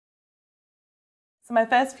So my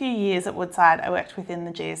first few years at Woodside, I worked within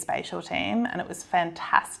the geospatial team, and it was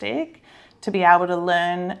fantastic to be able to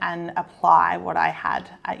learn and apply what I had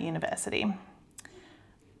at university.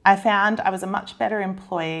 I found I was a much better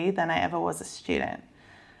employee than I ever was a student,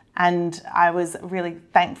 and I was really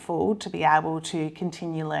thankful to be able to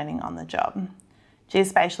continue learning on the job.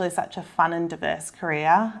 Geospatial is such a fun and diverse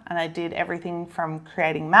career, and I did everything from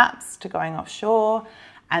creating maps to going offshore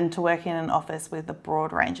and to working in an office with a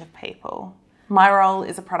broad range of people. My role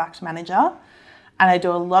is a product manager, and I do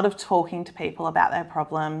a lot of talking to people about their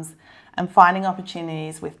problems and finding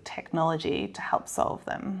opportunities with technology to help solve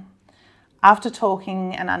them. After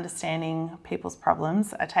talking and understanding people's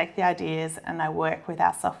problems, I take the ideas and I work with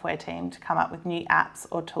our software team to come up with new apps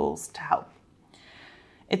or tools to help.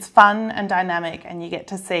 It's fun and dynamic, and you get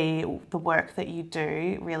to see the work that you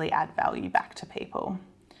do really add value back to people.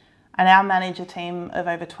 I now manage a team of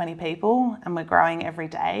over 20 people, and we're growing every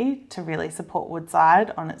day to really support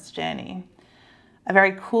Woodside on its journey. A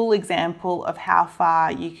very cool example of how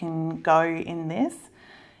far you can go in this.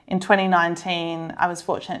 In 2019, I was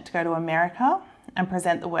fortunate to go to America and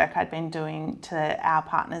present the work I'd been doing to our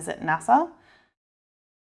partners at NASA.